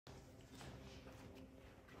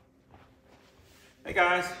Hey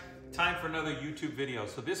guys, time for another YouTube video.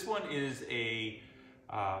 So this one is a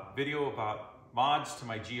video about mods to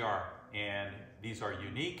my GR, and these are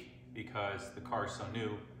unique because the car is so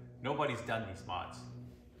new. Nobody's done these mods.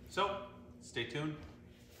 So stay tuned.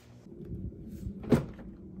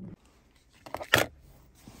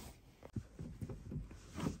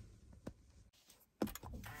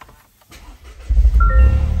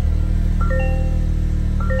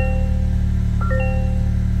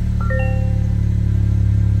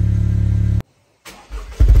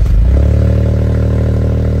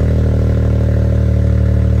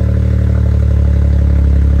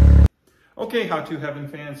 Okay, How To Heaven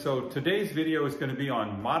fans, so today's video is going to be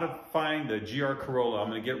on modifying the GR Corolla. I'm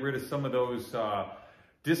going to get rid of some of those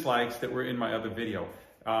dislikes that were in my other video.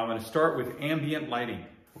 I'm going to start with ambient lighting,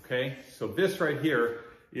 okay? So this right here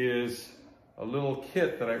is a little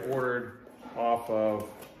kit that I ordered off of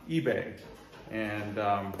eBay.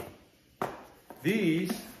 And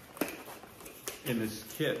these, in this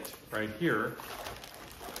kit right here,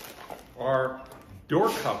 are door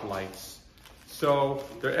cup lights. So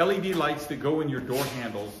they're LED lights that go in your door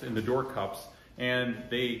handles, in the door cups, and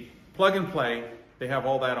they plug and play. They have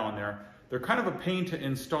all that on there. They're kind of a pain to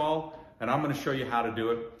install, and I'm going to show you how to do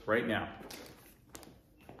it right now.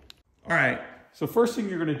 All right, so first thing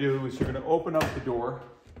you're going to do is you're going to open up the door,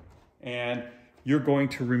 and you're going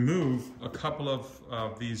to remove a couple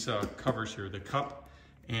of these covers here, the cup,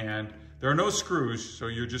 and there are no screws, so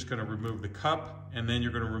you're just going to remove the cup, and then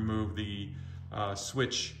you're going to remove the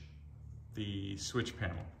switch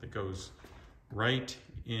panel that goes right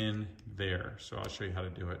in there. So I'll show you how to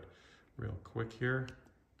do it real quick here.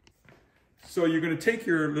 So you're going to take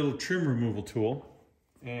your little trim removal tool,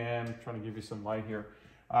 and I'm trying to give you some light here.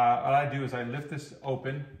 What I do is I lift this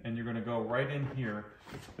open, and you're going to go right in here.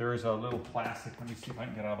 There is a little plastic. Let me see if I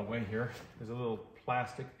can get out of the way here. There's a little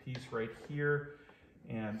plastic piece right here,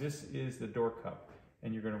 and this is the door cup,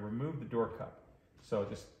 and you're going to remove the door cup. So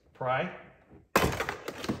just pry.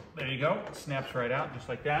 There you go, it snaps right out just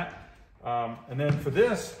like that. And then for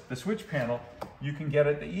this, the switch panel, you can get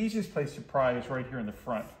it, the easiest place to pry is right here in the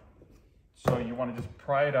front. So you want to just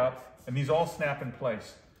pry it up, and these all snap in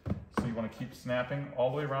place. So you want to keep snapping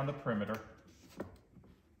all the way around the perimeter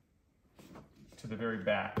to the very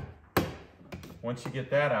back. Once you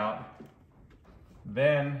get that out,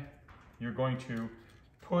 then you're going to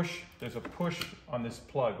push, there's a push on this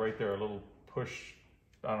plug right there, a little push,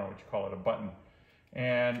 I don't know what you call it, a button.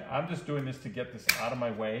 And I'm just doing this to get this out of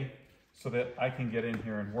my way so that I can get in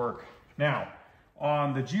here and work. Now,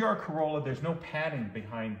 on the GR Corolla, there's no padding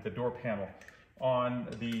behind the door panel. On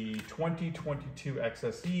the 2022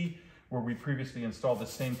 XSE, where we previously installed the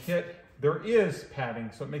same kit, there is padding,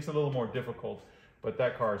 so it makes it a little more difficult, but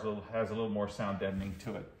that car has a little more sound deadening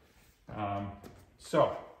to it.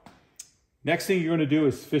 So, next thing you're gonna do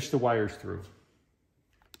is fish the wires through.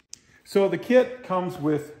 So the kit comes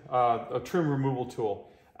with a trim removal tool.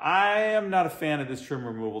 I am not a fan of this trim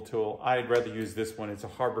removal tool. I'd rather use this one. It's a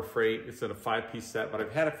Harbor Freight. It's in a 5-piece set, but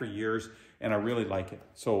I've had it for years and I really like it.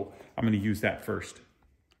 So I'm going to use that first.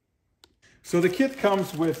 So the kit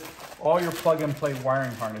comes with all your plug and play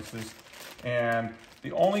wiring harnesses. And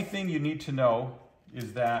the only thing you need to know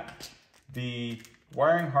is that the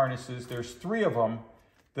wiring harnesses, there's 3 of them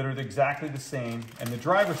that are exactly the same, and the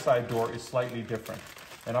driver's side door is slightly different.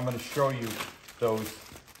 And I'm going to show you those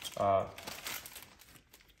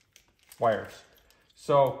wires.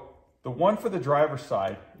 So the one for the driver's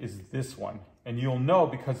side is this one. And you'll know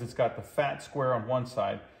because it's got the fat square on one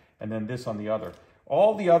side and then this on the other.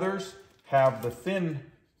 All the others have the thin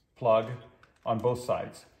plug on both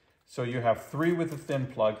sides. So you have 3 with the thin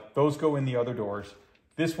plug. Those go in the other doors.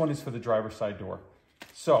 This one is for the driver's side door.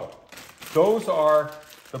 So those are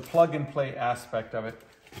the plug and play aspect of it.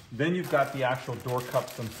 Then you've got the actual door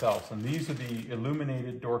cups themselves, and these are the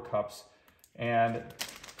illuminated door cups. And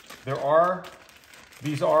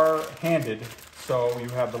these are handed, so you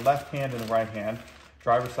have the left hand and the right hand,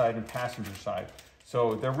 driver's side and passenger side.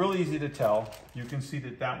 So they're really easy to tell. You can see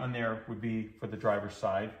that that one there would be for the driver's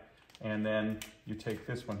side, and then you take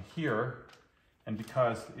this one here, and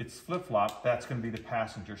because it's flip-flop, that's going to be the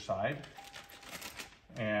passenger side.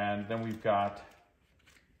 And then we've got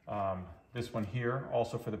this one here,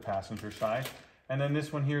 also for the passenger side. And then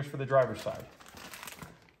this one here is for the driver's side.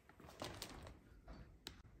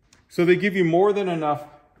 So they give you more than enough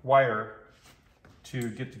wire to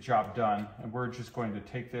get the job done. And we're just going to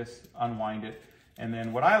take this, unwind it. And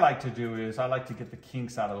then what I like to do is I like to get the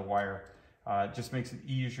kinks out of the wire. It just makes it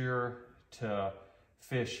easier to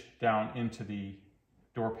fish down into the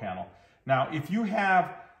door panel. Now, if you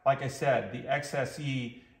have, like I said, the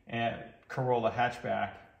XSE and Corolla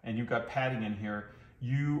hatchback, and you've got padding in here,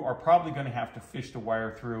 you are probably going to have to fish the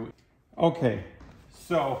wire through. Okay,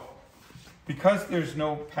 so because there's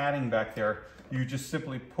no padding back there, you just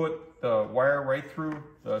simply put the wire right through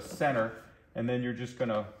the center, and then you're just going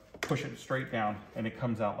to push it straight down, and it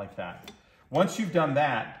comes out like that. Once you've done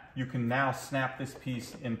that, you can now snap this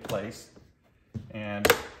piece in place, and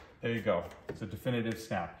there you go. It's a definitive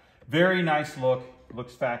snap. Very nice look.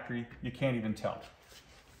 Looks factory. You can't even tell.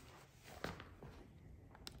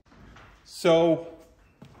 So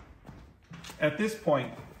at this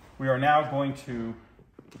point, we are now going to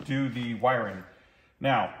do the wiring.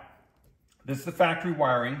 Now, this is the factory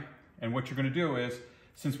wiring, and what you're going to do is,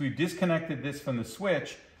 since we've disconnected this from the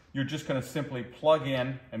switch, you're just going to simply plug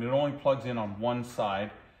in, and it only plugs in on one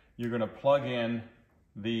side. You're going to plug in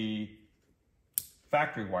the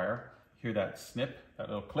factory wire. Hear that snip, that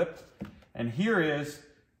little clip? And here is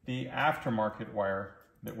the aftermarket wire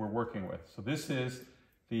that we're working with. So this is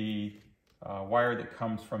the wire that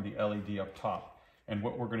comes from the LED up top. And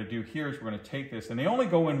what we're going to do here is we're going to take this, and they only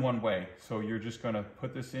go in one way. So you're just going to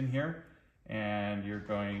put this in here, and you're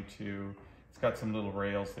going to, it's got some little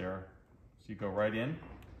rails there. So you go right in,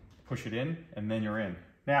 push it in, and then you're in.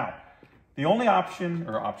 Now, the only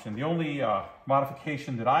the only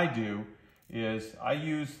modification that I do is I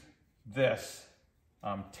use this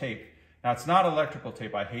tape. Now, it's not electrical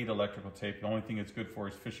tape. I hate electrical tape. The only thing it's good for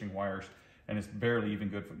is fishing wires, and it's barely even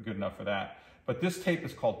good enough for that. But this tape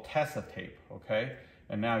is called Tessa tape, okay?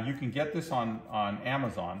 And now you can get this on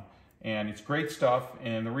Amazon, and it's great stuff.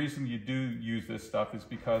 And the reason you do use this stuff is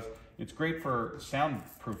because it's great for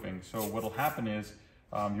soundproofing. So what'll happen is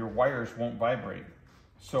your wires won't vibrate.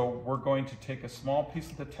 So we're going to take a small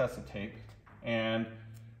piece of the Tessa tape, and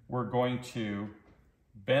we're going to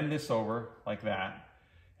bend this over like that.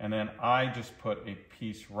 And then I just put a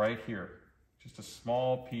piece right here, just a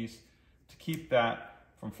small piece to keep that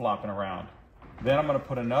from flopping around. Then I'm going to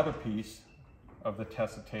put another piece of the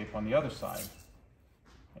Tessa tape on the other side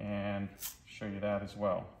and show you that as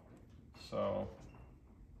well. So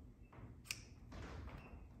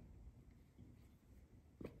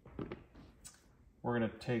we're going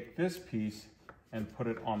to take this piece and put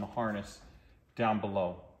it on the harness down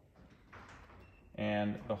below.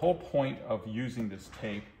 And the whole point of using this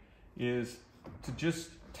tape is to just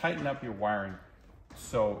tighten up your wiring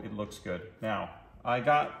so it looks good. Now, I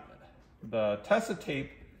got the Tessa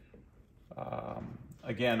tape,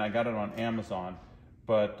 again, I got it on Amazon,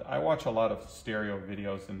 but I watch a lot of stereo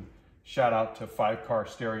videos, and shout out to 5 Car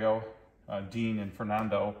Stereo, Dean and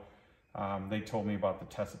Fernando. They told me about the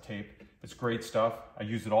Tessa tape. It's great stuff. I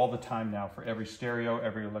use it all the time now for every stereo,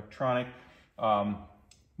 every electronic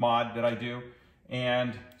mod that I do.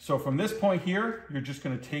 And so from this point here, you're just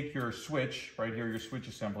going to take your switch, right here, your switch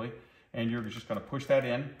assembly, and you're just going to push that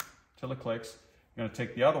in till it clicks. You're going to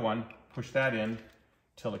take the other one, push that in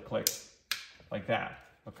till it clicks, like that,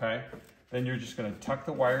 okay? Then you're just going to tuck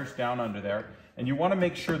the wires down under there, and you want to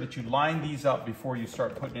make sure that you line these up before you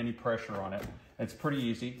start putting any pressure on it. It's pretty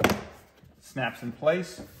easy. Snaps in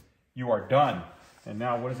place. You are done. And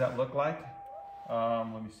now what does that look like?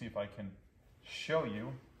 Let me see if I can show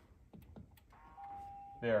you.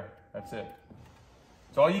 There, that's it.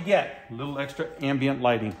 It's all you get, a little extra ambient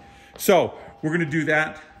lighting. So we're gonna do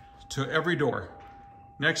that to every door.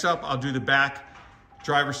 Next up, I'll do the back,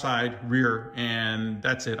 driver's side, rear, and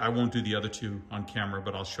that's it. I won't do the other two on camera,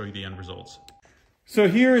 but I'll show you the end results. So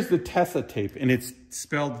here is the Tessa tape, and it's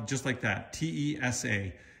spelled just like that,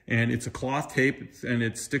 T-E-S-A. And it's a cloth tape, and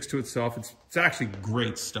it sticks to itself. It's actually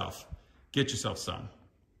great stuff. Get yourself some.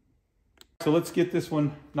 So let's get this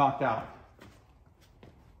one knocked out.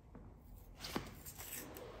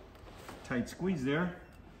 Tight squeeze there.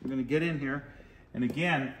 We're gonna get in here. And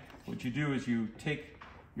again, what you do is you take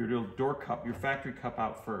your little door cup, your factory cup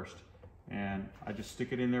out first. And I just stick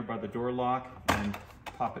it in there by the door lock and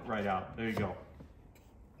pop it right out. There you go.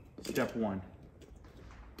 Step one.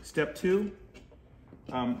 Step two,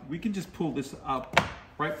 we can just pull this up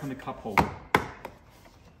right from the cup holder.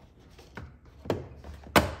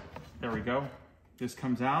 There we go. This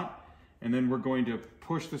comes out, and then we're going to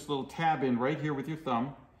push this little tab in right here with your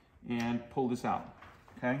thumb and pull this out,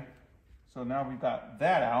 okay? So now we've got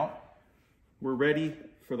that out. We're ready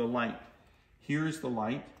for the light. Here's the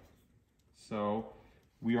light. So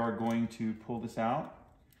we are going to pull this out.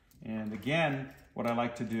 And again, what I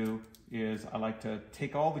like to do is I like to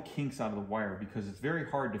take all the kinks out of the wire, because it's very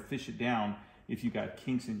hard to fish it down if you got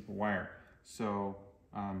kinks in your wire. So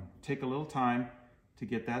take a little time to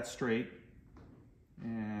get that straight,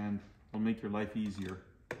 and it'll make your life easier,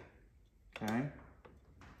 okay?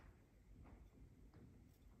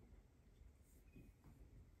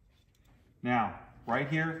 Now, right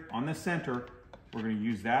here on the center, we're going to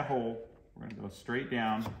use that hole. We're going to go straight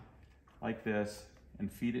down like this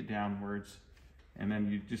and feed it downwards. And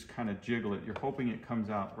then you just kind of jiggle it. You're hoping it comes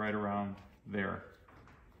out right around there.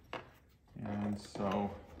 And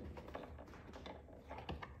so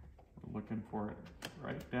we're looking for it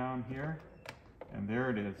right down here. And there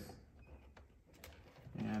it is.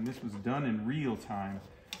 And this was done in real time.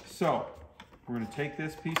 So we're going to take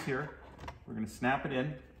this piece here. We're going to snap it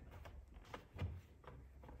in.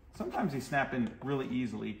 Sometimes they snap in really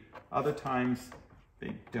easily. Other times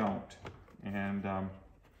they don't. And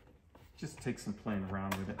just take some playing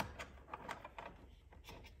around with it.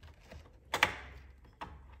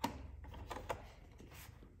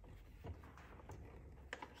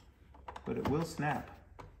 But it will snap.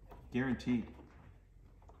 Guaranteed.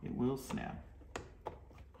 It will snap.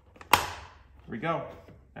 There we go.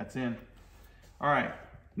 That's in. All right.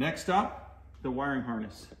 Next up, the wiring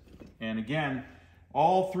harness. And again,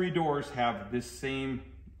 all three doors have this same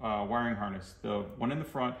wiring harness. The one in the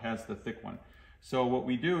front has the thick one. So what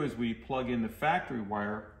we do is we plug in the factory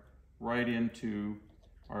wire right into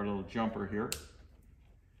our little jumper here.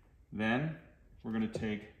 Then we're going to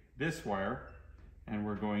take this wire and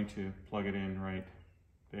we're going to plug it in right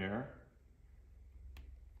there.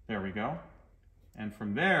 There we go. And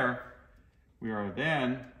from there, we are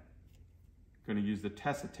then going to use the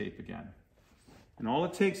Tessa tape again. And all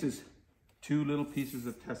it takes is 2 little pieces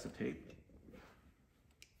of Tessa tape.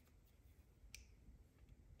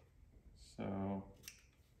 So,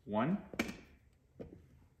 1. Put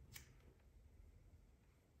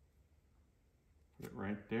it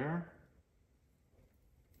right there.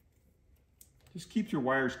 Just keep your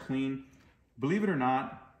wires clean. Believe it or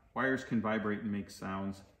not, wires can vibrate and make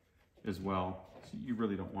sounds as well. So you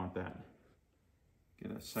really don't want that.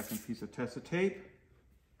 Get a second piece of Tessa tape.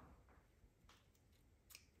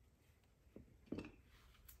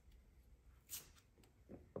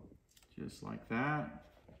 Just like that.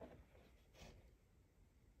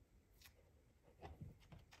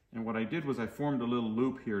 And what I did was I formed a little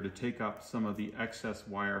loop here to take up some of the excess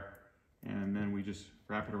wire, and then we just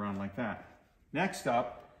wrap it around like that. Next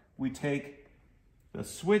up, we take the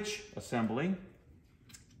switch assembly,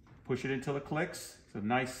 push it until it clicks. It's a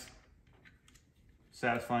nice,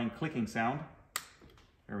 satisfying clicking sound.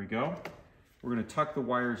 There we go. We're going to tuck the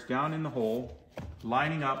wires down in the hole,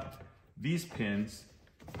 lining up these pins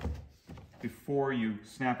before you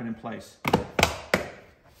snap it in place.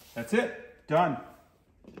 That's it. Done.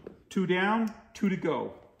 2 down, 2 to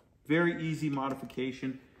go. Very easy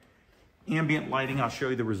modification. Ambient lighting, I'll show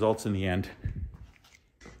you the results in the end.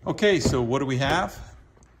 Okay, so what do we have?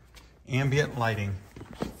 Ambient lighting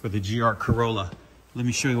for the GR Corolla. Let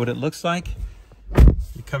me show you what it looks like.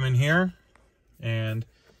 You come in here and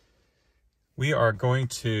we are going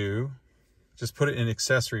to just put it in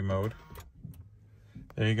accessory mode.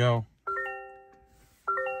 There you go.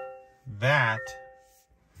 That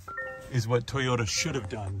is what Toyota should have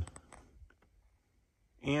done.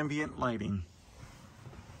 Ambient lighting.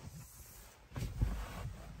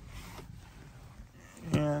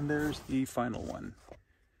 And there's the final one. If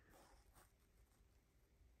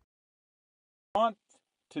you want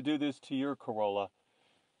to do this to your Corolla,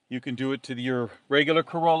 you can do it to your regular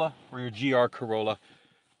Corolla or your GR Corolla.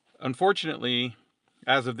 Unfortunately,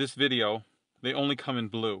 as of this video, they only come in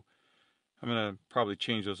blue. I'm going to probably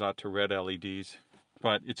change those out to red LEDs.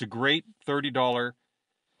 But it's a great $30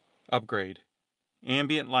 upgrade.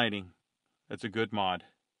 Ambient lighting. That's a good mod.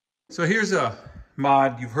 So here's a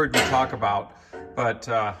mod you've heard me talk about, but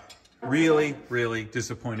really, really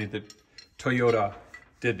disappointed that Toyota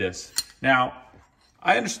did this. Now,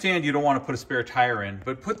 I understand you don't want to put a spare tire in,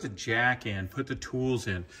 but put the jack in, put the tools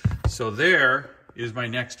in. So there is my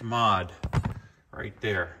next mod, right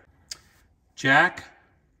there. Jack,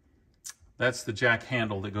 that's the jack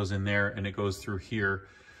handle that goes in there, and it goes through here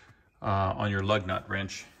on your lug nut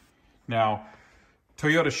wrench. Now,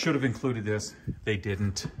 Toyota should have included this. They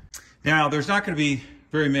didn't. Now, there's not going to be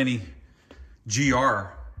very many GR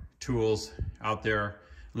tools out there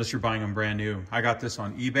unless you're buying them brand new. I got this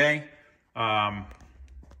on eBay.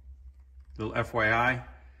 Little FYI.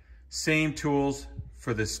 Same tools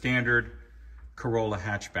for the standard Corolla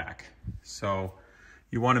hatchback. So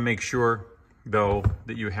you want to make sure, though,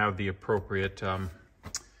 that you have the appropriate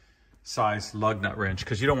size lug nut wrench,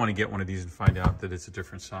 because you don't want to get one of these and find out that it's a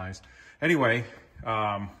different size. Anyway,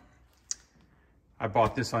 I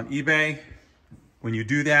bought this on eBay. When you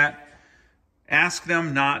do that, ask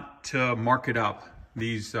them not to mark it up.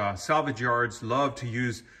 These salvage yards love to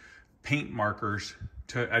use paint markers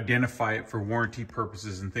to identify it for warranty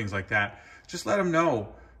purposes and things like that. Just let them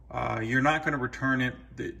know You're not going to return it.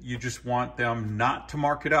 You just want them not to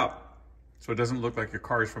mark it up so it doesn't look like your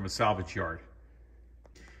car is from a salvage yard.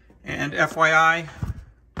 And FYI,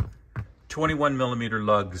 21 millimeter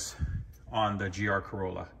lugs on the GR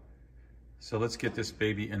Corolla. So let's get this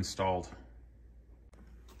baby installed.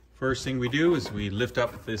 First thing we do is we lift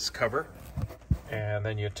up this cover, and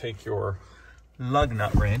then you take your lug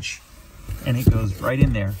nut wrench and it goes right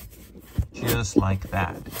in there, just like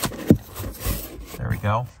that. There we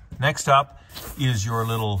go. Next up is your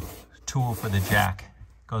little tool for the jack.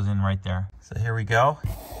 Goes in right there. So here we go.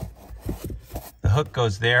 The hook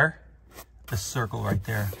goes there. The circle right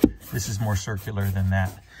there. This is more circular than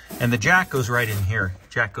that. And the jack goes right in here.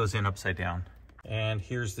 Jack goes in upside down. And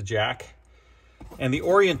here's the jack. And the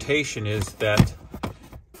orientation is that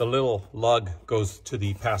the little lug goes to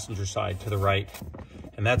the passenger side to the right.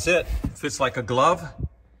 And that's it. Fits like a glove.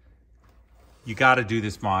 You got to do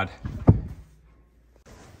this mod.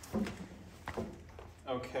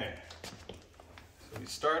 Okay. So we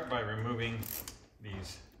start by removing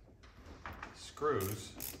these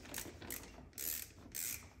screws.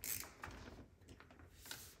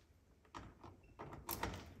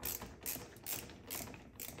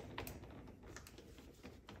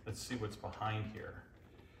 Let's see what's behind here.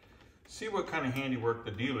 See what kind of handiwork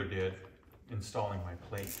the dealer did installing my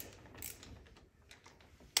plate.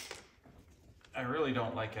 I really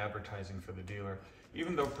don't like advertising for the dealer,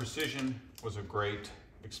 even though Precision was a great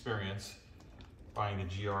experience buying the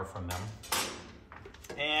GR from them.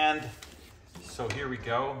 And so here we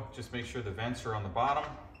go. Just make sure the vents are on the bottom.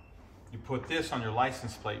 You put this on your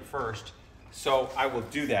license plate first. So I will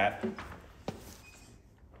do that.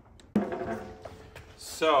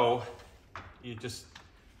 So you just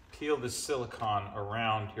peel this silicone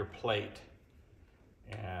around your plate,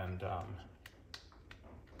 and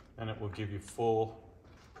then it will give you full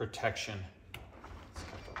protection. It's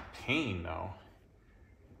kind of a pain though,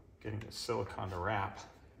 getting the silicone to wrap.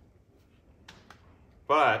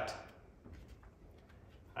 But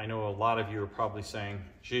I know a lot of you are probably saying,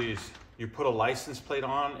 geez, you put a license plate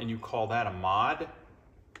on and you call that a mod?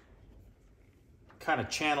 What kind of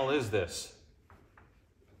channel is this?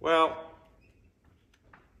 Well,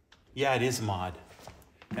 yeah, it is a mod,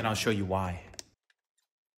 and I'll show you why.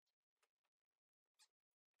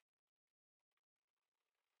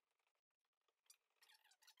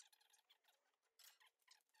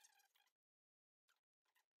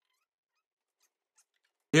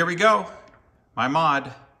 Here we go, my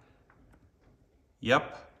mod.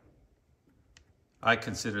 Yep, I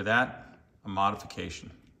consider that a modification.